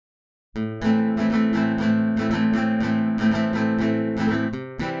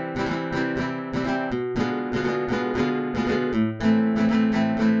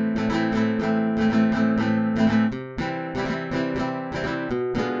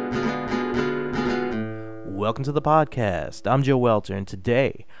Welcome to the podcast. I'm Joe Welter, and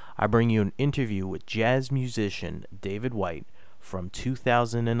today I bring you an interview with jazz musician David White from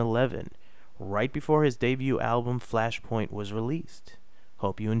 2011, right before his debut album Flashpoint was released.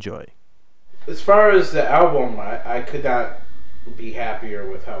 Hope you enjoy. As far as the album, I could not be happier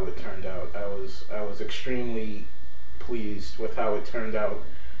with how it turned out. I was extremely pleased with how it turned out.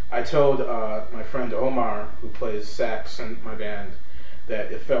 I told my friend Omar, who plays sax in my band,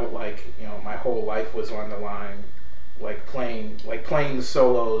 that it felt like my whole life was on the line. Like playing the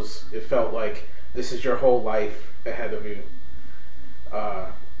solos, it felt like this is your whole life ahead of you.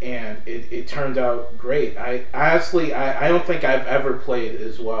 And it turned out great. I honestly don't think I've ever played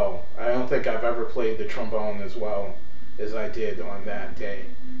as well. I don't think I've ever played the trombone as well as I did on that day.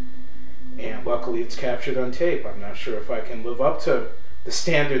 And luckily it's captured on tape. I'm not sure if I can live up to the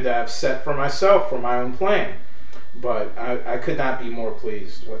standard that I've set for myself for my own playing. But I could not be more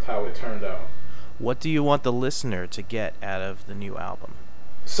pleased with how it turned out. What do you want the listener to get out of the new album?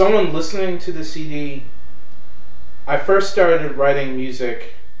 Someone listening to the CD, I first started writing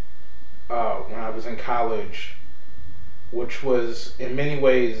music when I was in college, which was in many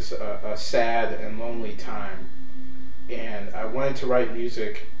ways a sad and lonely time. And I wanted to write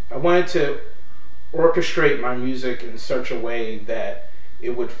music. I wanted to orchestrate my music in such a way that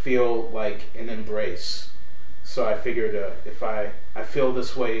it would feel like an embrace. So I figured if I feel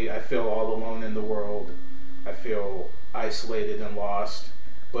this way, I feel all alone in the world, I feel isolated and lost.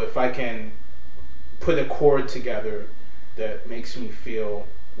 But if I can put a chord together that makes me feel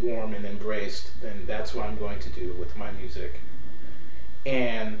warm and embraced, then that's what I'm going to do with my music.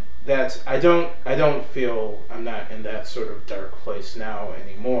 And I don't feel I'm not in that sort of dark place now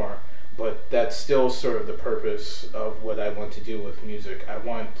anymore, but that's still sort of the purpose of what I want to do with music. I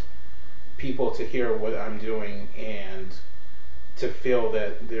want people to hear what I'm doing and to feel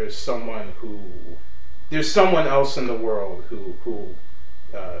that there's someone else in the world who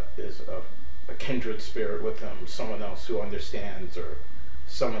is a kindred spirit with them, someone else who understands, or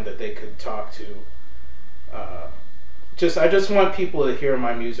someone that they could talk to. I just want people to hear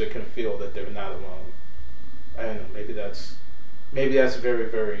my music and feel that they're not alone. I don't know, maybe that's very,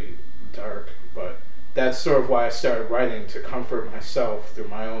 very dark, but that's sort of why I started writing, to comfort myself through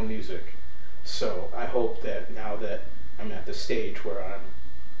my own music. So I hope that now that I'm at the stage where I'm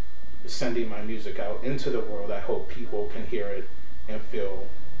sending my music out into the world, I hope people can hear it and feel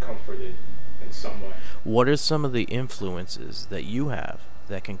comforted in some way. What are some of the influences that you have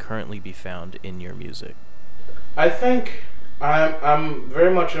that can currently be found in your music? I think I'm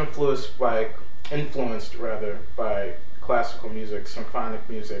very much influenced by classical music, symphonic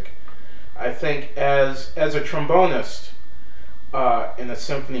music. I think as a trombonist in a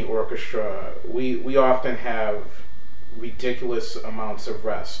symphony orchestra, we often have ridiculous amounts of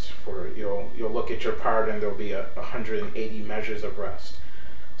rest. You'll look at your part and there'll be 180 measures of rest.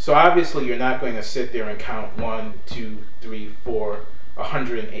 So obviously you're not going to sit there and count 1, 2, 3, 4,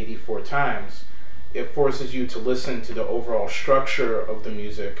 184 times. It forces you to listen to the overall structure of the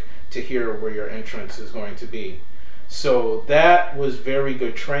music to hear where your entrance is going to be. So that was very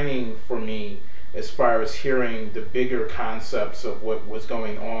good training for me as far as hearing the bigger concepts of what was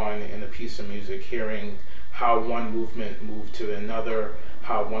going on in a piece of music, hearing how one movement moved to another,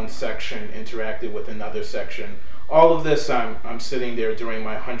 how one section interacted with another section. All of this, I'm sitting there during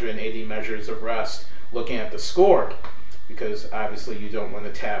my 180 measures of rest looking at the score, because obviously you don't want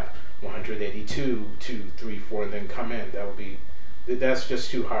to tap 182, 2, 3, 4, and then come in. That's just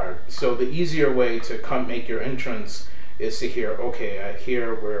too hard. So the easier way to make your entrance is to hear, okay, I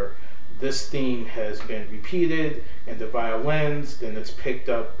hear where this theme has been repeated in the violins, then it's picked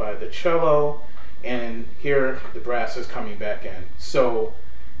up by the cello, and here the brass is coming back in. So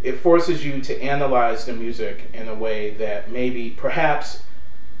it forces you to analyze the music in a way that perhaps,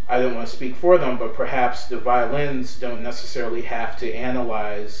 I don't want to speak for them, but perhaps the violins don't necessarily have to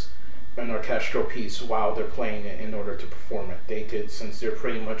analyze an orchestral piece while they're playing it in order to perform it. They could, since they're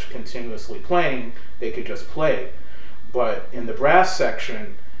pretty much continuously playing, they could just play. But in the brass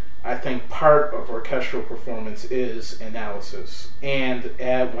section, I think part of orchestral performance is analysis. And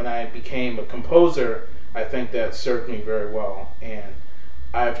when I became a composer, I think that served me very well. And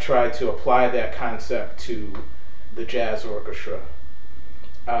I've tried to apply that concept to the jazz orchestra.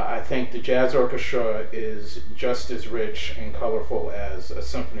 I think the jazz orchestra is just as rich and colorful as a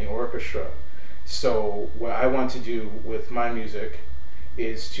symphony orchestra. So what I want to do with my music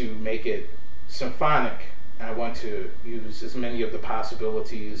is to make it symphonic. I want to use as many of the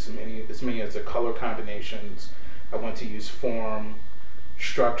possibilities, as many as the color combinations. I want to use form,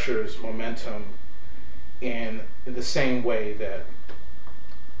 structures, momentum in the same way that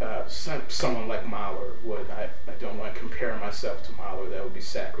someone like Mahler would. I don't want to compare myself to Mahler; that would be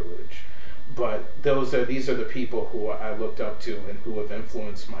sacrilege. But these are the people who I looked up to and who have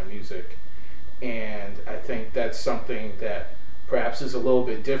influenced my music, and I think that's something that perhaps is a little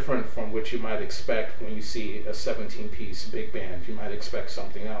bit different from what you might expect when you see a 17-piece big band. You might expect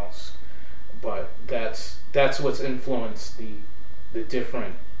something else, but that's what's influenced the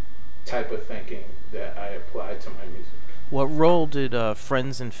different type of thinking that I apply to my music. What role did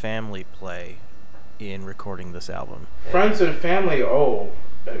friends and family play in recording this album? Friends and family,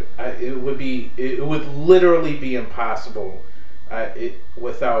 it would literally be impossible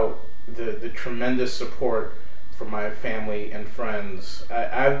without the tremendous support from my family and friends.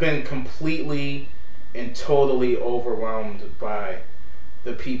 I've been completely and totally overwhelmed by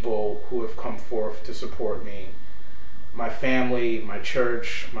the people who have come forth to support me. My family, my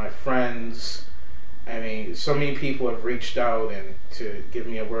church, my friends. I mean, so many people have reached out and to give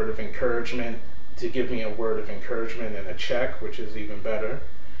me a word of encouragement, and a check, which is even better.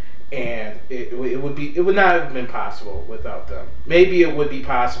 And it would not have been possible without them. Maybe it would be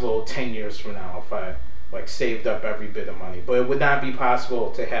possible 10 years from now if I saved up every bit of money, but it would not be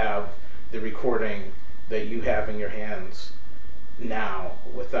possible to have the recording that you have in your hands now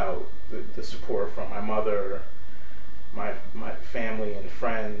without the support from my mother, my family and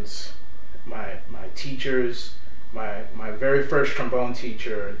friends, my teachers. My very first trombone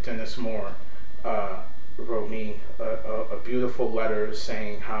teacher, Dennis Moore, wrote me a beautiful letter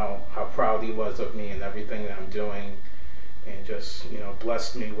saying how proud he was of me and everything that I'm doing, and just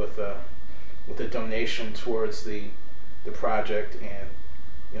blessed me with a donation towards the project.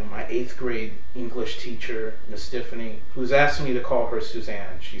 And my 8th grade English teacher, Miss Tiffany, who's asked me to call her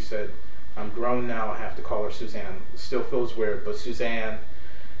Suzanne. She said, "I'm grown now, I have to call her Suzanne." It still feels weird, but Suzanne.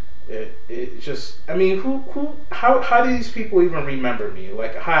 It just, I mean, how do these people even remember me?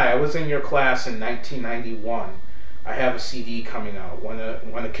 Like, hi, I was in your class in 1991. I have a CD coming out. Want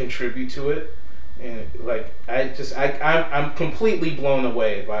to contribute to it? And I'm completely blown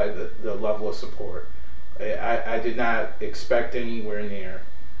away by the level of support. I did not expect anywhere near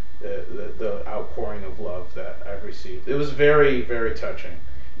the outpouring of love that I've received. It was very, very touching.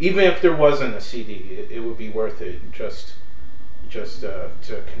 Even if there wasn't a CD, it would be worth it just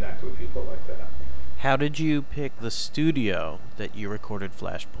to connect with people like that. How did you pick the studio that you recorded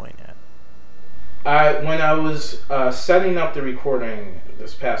Flashpoint at? When I was setting up the recording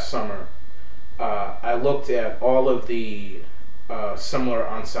this past summer, I looked at all of the similar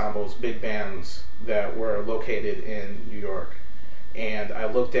ensembles, big bands that were located in New York, and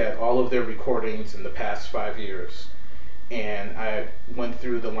I looked at all of their recordings in the past 5 years, and I went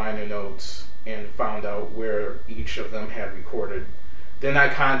through the liner notes and found out where each of them had recorded. Then I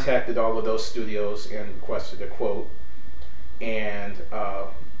contacted all of those studios and requested a quote, and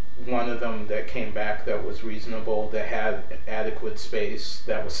one of them that came back that was reasonable, that had adequate space,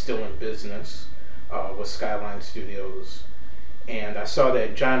 that was still in business, was Skyline Studios. And I saw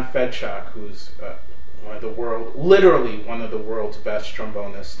that John Fedchuk, who's literally one of the world's best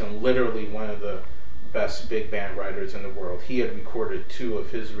trombonists and literally one of the best big band writers in the world, he had recorded 2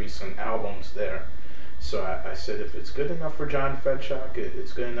 of his recent albums there. So I said, if it's good enough for John Fedchuk,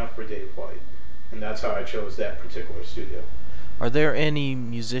 it's good enough for Dave White. And that's how I chose that particular studio. Are there any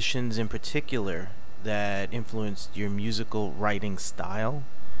musicians in particular that influenced your musical writing style?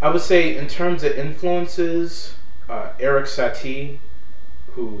 I would say in terms of influences, Erik Satie,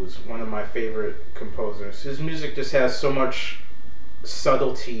 who's one of my favorite composers. His music just has so much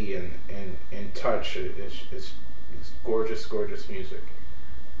subtlety and touch. It's gorgeous, gorgeous music.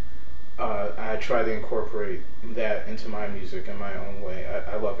 I try to incorporate that into my music in my own way.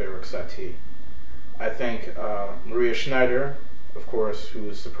 I love Erik Satie. I think Maria Schneider, of course, who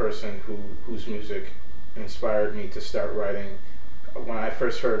is the person whose music inspired me to start writing. When I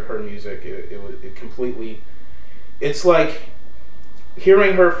first heard her music, it completely, it's like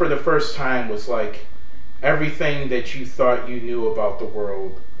hearing her for the first time was like everything that you thought you knew about the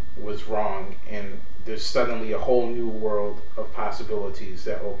world was wrong, and there's suddenly a whole new world of possibilities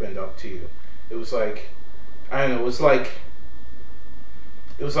that opened up to you. It was like, I don't know, it was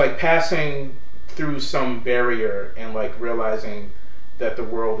like passing through some barrier and like realizing that the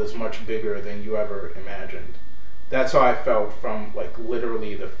world is much bigger than you ever imagined. That's how I felt from like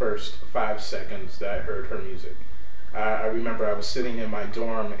literally the first 5 seconds that I heard her music. I remember I was sitting in my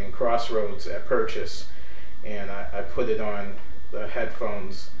dorm in Crossroads at Purchase, and I put it on the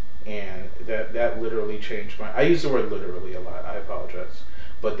headphones, and that literally changed my, I use the word literally a lot, I apologize,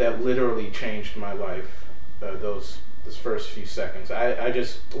 but that literally changed my life, those first few seconds. I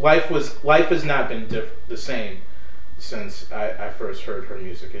just, life has not been the same since I first heard her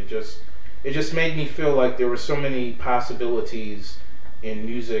music. It just made me feel like there were so many possibilities in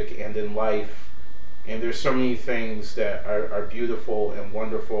music and in life, and there's so many things that are beautiful and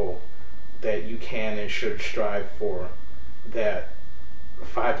wonderful that you can and should strive for that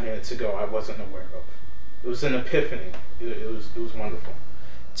 5 minutes ago I wasn't aware of. It was an epiphany. It was wonderful.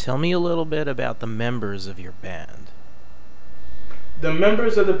 Tell me a little bit about the members of your band. The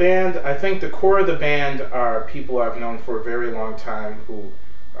members of the band, I think the core of the band are people I've known for a very long time who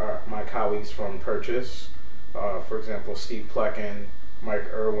are my colleagues from Purchase. For example, Steve Plekin,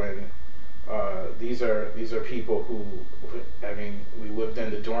 Mike Irwin. These are people who, I mean, we lived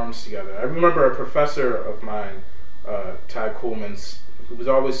in the dorms together. I remember a professor of mine, Todd Kuhlman, who would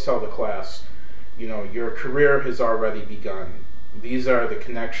always tell the class, you know, your career has already begun. These are the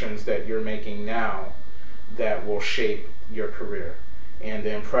connections that you're making now that will shape your career. And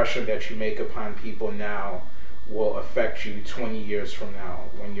the impression that you make upon people now will affect you 20 years from now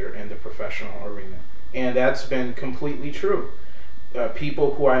when you're in the professional arena. And that's been completely true.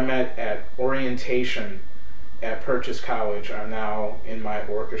 People who I met at orientation at Purchase College are now in my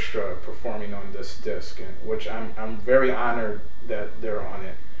orchestra performing on this disc, which I'm very honored that they're on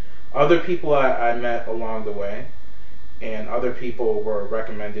it. Other people I met along the way, and other people were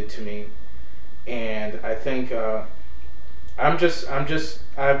recommended to me, and I think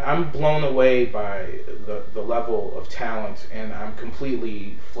I'm blown away by the level of talent, and I'm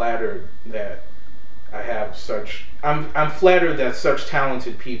completely flattered that I have such. I'm flattered that such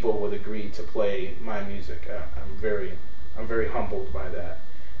talented people would agree to play my music. I'm very humbled by that,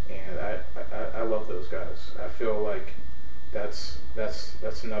 and I love those guys. I feel like that's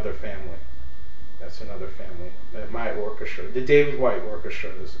another family. That's another family. My orchestra, the David White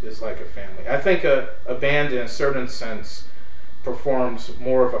Orchestra, is like a family. I think a band, in a certain sense, performs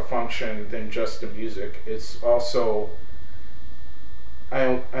more of a function than just the music. It's also, I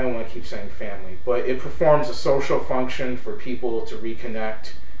don't want to keep saying family, but it performs a social function for people to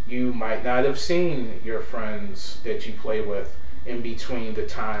reconnect. You might not have seen your friends that you play with in between the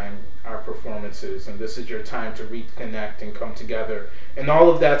time our performances, and this is your time to reconnect and come together, and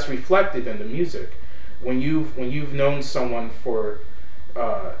all of that's reflected in the music. When you've known someone for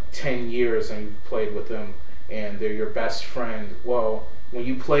 10 years and you've played with them and they're your best friend, well, when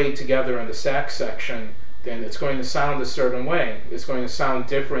you play together in the sax section, then it's going to sound a certain way. It's going to sound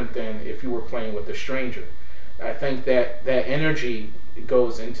different than if you were playing with a stranger. I think that energy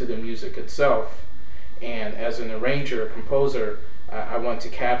goes into the music itself, and as an arranger, a composer, I want to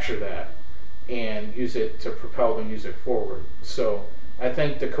capture that and use it to propel the music forward. So I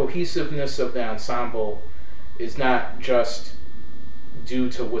think the cohesiveness of the ensemble is not just due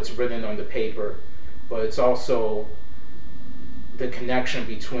to what's written on the paper, but it's also the connection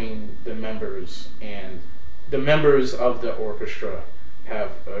between the members, and the members of the orchestra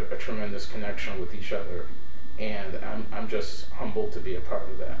have a tremendous connection with each other, and I'm just humbled to be a part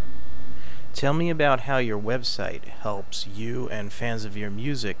of that. Tell me about how your website helps you and fans of your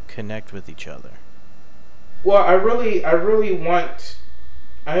music connect with each other. Well, I really want,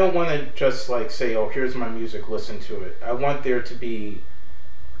 I don't want to just like say, oh, here's my music, listen to it. I want there to be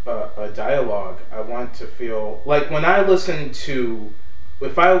a dialogue. I want to feel like when I listen to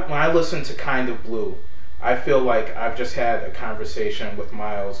Kind of Blue, I feel like I've just had a conversation with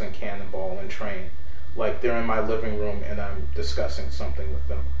Miles and Cannonball and Train. Like they're in my living room and I'm discussing something with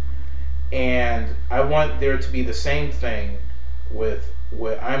them. And I want there to be the same thing with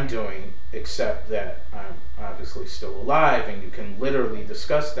what I'm doing, except that I'm obviously still alive and you can literally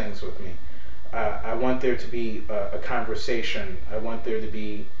discuss things with me. I want there to be a conversation. I want there to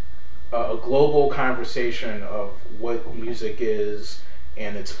be a global conversation of what music is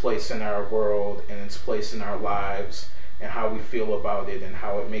and its place in our world and its place in our lives and how we feel about it and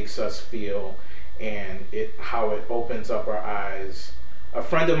how it makes us feel and how it opens up our eyes. A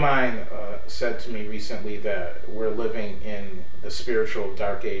friend of mine said to me recently that we're living in the spiritual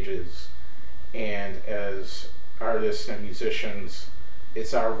dark ages, and as artists and musicians,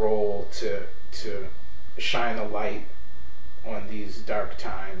 it's our role to shine a light on these dark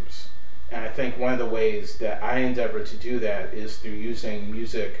times. And I think one of the ways that I endeavor to do that is through using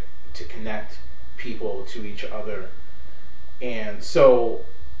music to connect people to each other. And so,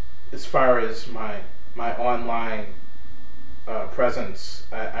 as far as my online presence,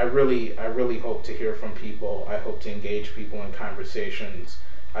 I really hope to hear from people. I hope to engage people in conversations.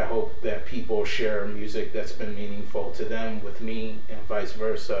 I hope that people share music that's been meaningful to them with me and vice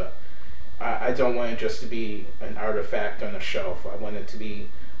versa. I don't want it just to be an artifact on a shelf. I want it to be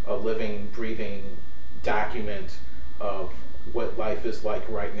a living, breathing document of what life is like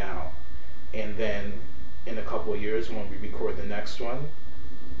right now. And then in a couple of years when we record the next one,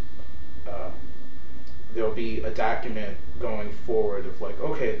 uh, there'll be a document going forward of like,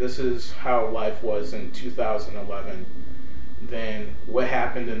 okay, this is how life was in 2011. Then what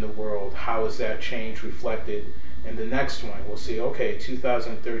happened in the world? How is that change reflected in the next one? We'll see, okay,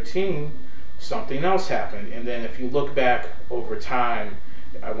 2013, something else happened. And then if you look back over time,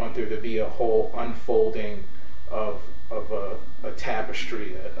 I want there to be a whole unfolding of a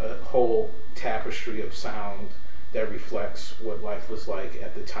tapestry, a whole tapestry of sound that reflects what life was like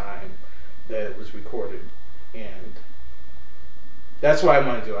at the time that it was recorded. And that's what I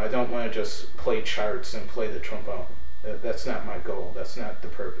want to do. I don't want to just play charts and play the trombone. That's not my goal. That's not the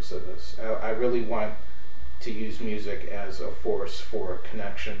purpose of this. I really want to use music as a force for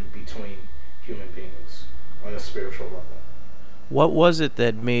connection between human beings on a spiritual level. What was it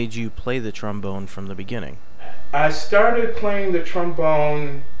that made you play the trombone from the beginning? I started playing the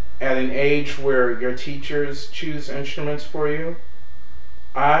trombone at an age where your teachers choose instruments for you.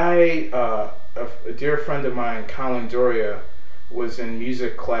 A dear friend of mine, Colin Doria, was in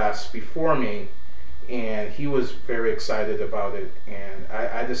music class before me, and he was very excited about it, and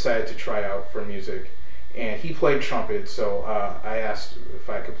I decided to try out for music. And he played trumpet, so I asked if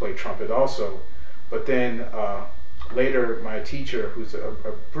I could play trumpet also. But then later, my teacher, who's a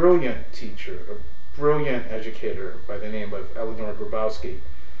brilliant teacher, a brilliant educator by the name of Eleanor Grabowski,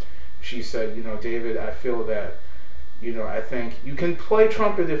 she said, David, I feel that, I think you can play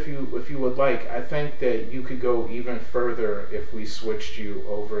trumpet if you would like. I think that you could go even further if we switched you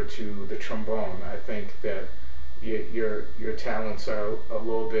over to the trombone. I think that your talents are a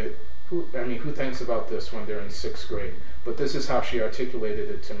little bit. Who thinks about this when they're in 6th grade? But this is how she articulated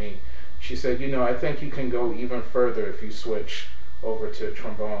it to me. She said, I think you can go even further if you switch over to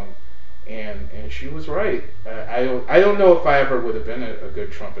trombone. And she was right. I don't know if I ever would have been a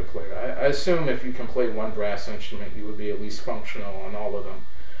good trumpet player. I assume if you can play one brass instrument, you would be at least functional on all of them.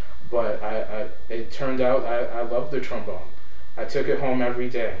 But it turned out I loved the trombone. I took it home every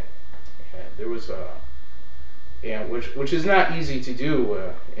day. And there was which is not easy to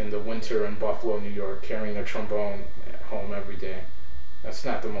do in the winter in Buffalo, New York, carrying a trombone at home every day. That's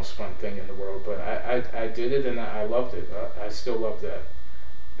not the most fun thing in the world, but I did it and I loved it. I still love that.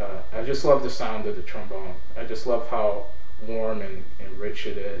 I just love the sound of the trombone. I just love how warm and rich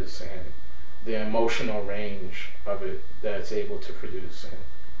it is, and the emotional range of it that it's able to produce. And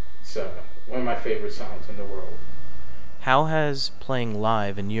it's one of my favorite sounds in the world. How has playing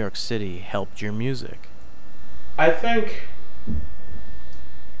live in New York City helped your music? I think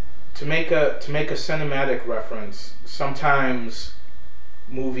to make a cinematic reference, sometimes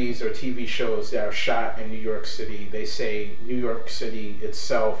movies or TV shows that are shot in New York City, they say New York City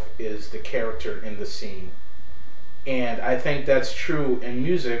itself is the character in the scene. And I think that's true in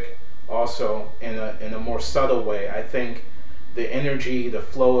music also in a more subtle way. I think the energy, the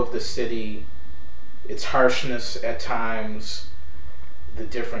flow of the city, its harshness at times, the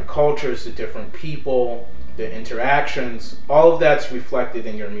different cultures, the different people, the interactions, all of that's reflected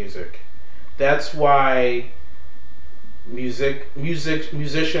in your music. That's why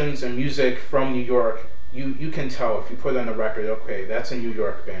musicians and music from New York, you can tell if you put on a record, okay, that's a New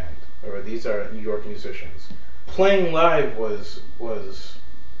York band, or these are New York musicians. Playing live was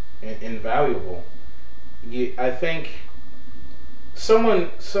invaluable. I think someone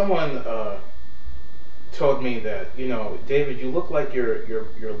told me that, David, you look like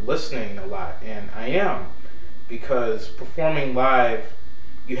you're listening a lot, and I am, because performing live,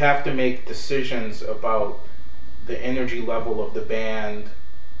 you have to make decisions about the energy level of the band.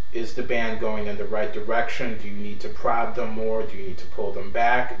 Is the band going in the right direction? Do you need to prod them more? Do you need to pull them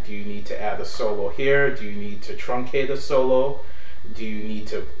back? Do you need to add a solo here? Do you need to truncate a solo? Do you need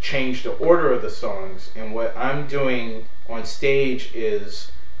to change the order of the songs? And what I'm doing on stage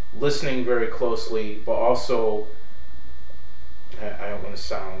is listening very closely, but also, I don't want to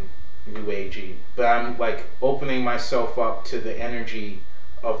sound new agey, but I'm like opening myself up to the energy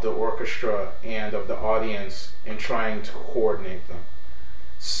of the orchestra and of the audience and trying to coordinate them.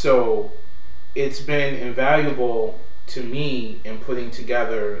 So it's been invaluable to me in putting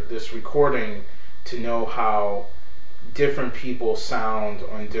together this recording to know how different people sound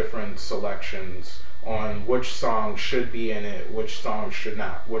on different selections, on which songs should be in it, which songs should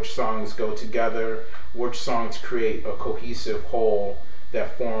not, which songs go together, which songs create a cohesive whole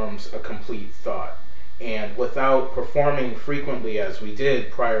that forms a complete thought. And without performing frequently as we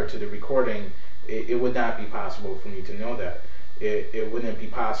did prior to the recording, it would not be possible for me to know that. It wouldn't be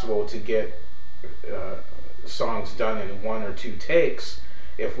possible to get songs done in 1 or 2 takes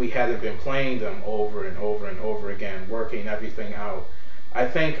if we hadn't been playing them over and over and over again, working everything out. I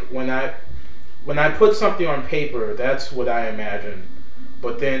think when when I put something on paper, that's what I imagine.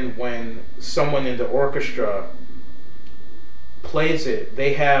 But then when someone in the orchestra plays it,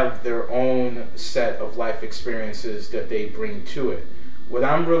 they have their own set of life experiences that they bring to it. What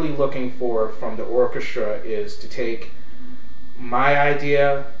I'm really looking for from the orchestra is to take my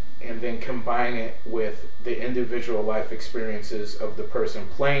idea and then combine it with the individual life experiences of the person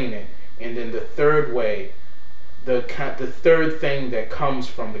playing it. And then the third way, the third thing that comes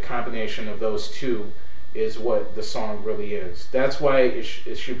from the combination of those two is what the song really is. That's why it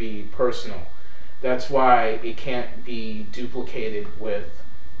should be personal. That's why it can't be duplicated with,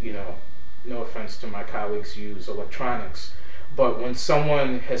 no offense to my colleagues who use electronics, but when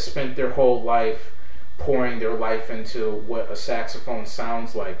someone has spent their whole life pouring their life into what a saxophone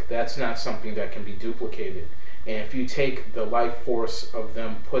sounds like, that's not something that can be duplicated. And if you take the life force of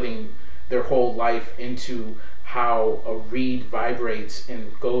them putting their whole life into how a reed vibrates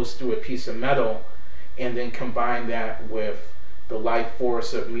and goes through a piece of metal, and then combine that with the life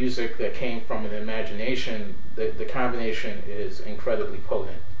force of music that came from an imagination, the combination is incredibly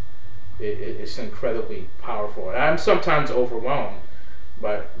potent. It's incredibly powerful. And I'm sometimes overwhelmed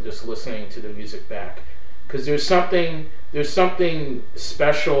by just listening to the music back, because there's something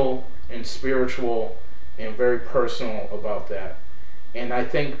special and spiritual and very personal about that. And I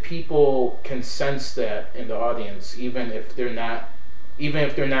think people can sense that in the audience, even if they're not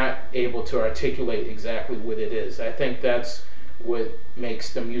able to articulate exactly what it is. I think that's what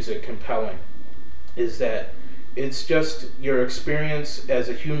makes the music compelling, is that it's just your experience as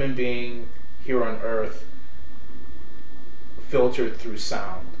a human being here on earth filtered through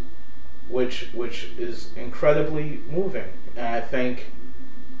sound, which is incredibly moving. And I think,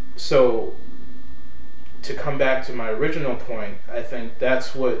 so to come back to my original point, I think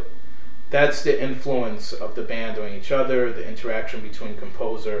that's the influence of the band on each other, the interaction between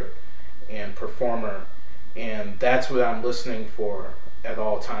composer and performer, and that's what I'm listening for at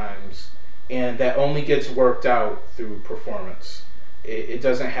all times. And that only gets worked out through performance. It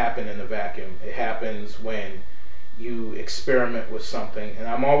doesn't happen in a vacuum. It happens when you experiment with something, and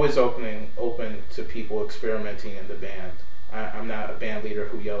I'm always open to people experimenting in the band. I'm not a band leader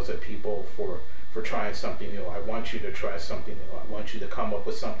who yells at people for trying something new. I want you to try something new. I want you to come up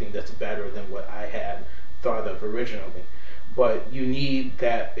with something that's better than what I had thought of originally. But you need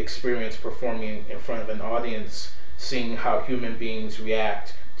that experience performing in front of an audience, seeing how human beings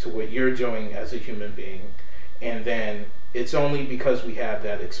react to what you're doing as a human being. And then it's only because we had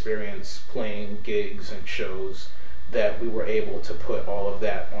that experience playing gigs and shows that we were able to put all of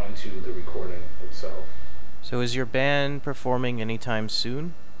that onto the recording itself. So is your band performing anytime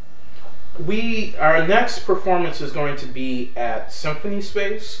soon? Our next performance is going to be at Symphony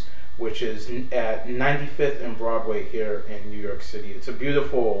Space, which is at 95th and Broadway here in New York City. It's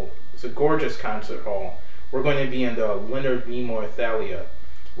a gorgeous concert hall. We're going to be in the Leonard Nimoy Thalia,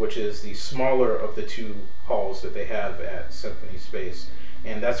 which is the smaller of the two halls that they have at Symphony Space.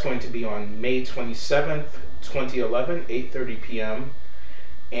 And that's going to be on May 27th, 2011, 8:30 p.m.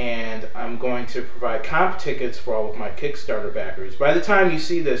 And I'm going to provide comp tickets for all of my Kickstarter backers. By the time you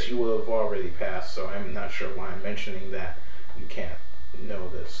see this, you will have already passed, so I'm not sure why I'm mentioning that. You can't know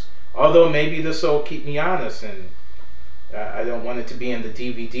this. Although maybe this will keep me honest, and I don't want it to be in the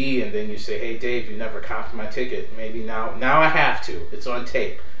DVD, and then you say, hey Dave, you never comped my ticket. Maybe now I have to. It's on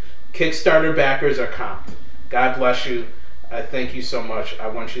tape. Kickstarter backers are comped. God bless you. I thank you so much. I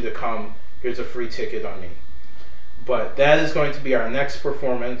want you to come. Here's a free ticket on me. But that is going to be our next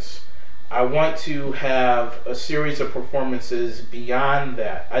performance. I want to have a series of performances beyond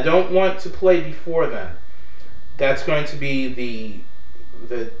that. I don't want to play before then. That's going to be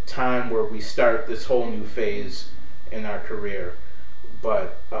the time where we start this whole new phase in our career.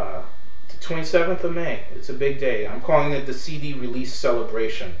 But the 27th of May, it's a big day. I'm calling it the CD release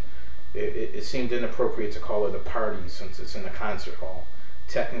celebration. It seemed inappropriate to call it a party since it's in a concert hall.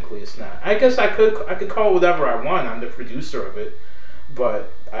 Technically it's not. I guess I could call it whatever I want. I'm the producer of it,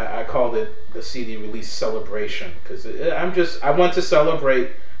 but I called it the CD release celebration because I want to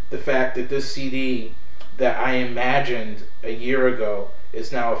celebrate the fact that this CD that I imagined a year ago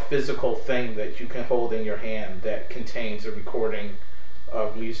is now a physical thing that you can hold in your hand that contains a recording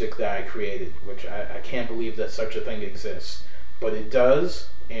of music that I created, which I can't believe that such a thing exists, but it does,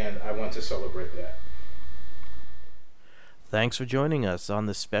 and I want to celebrate that. Thanks for joining us on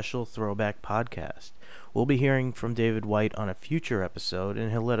this special Throwback podcast. We'll be hearing from David White on a future episode,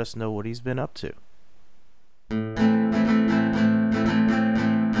 and he'll let us know what he's been up to.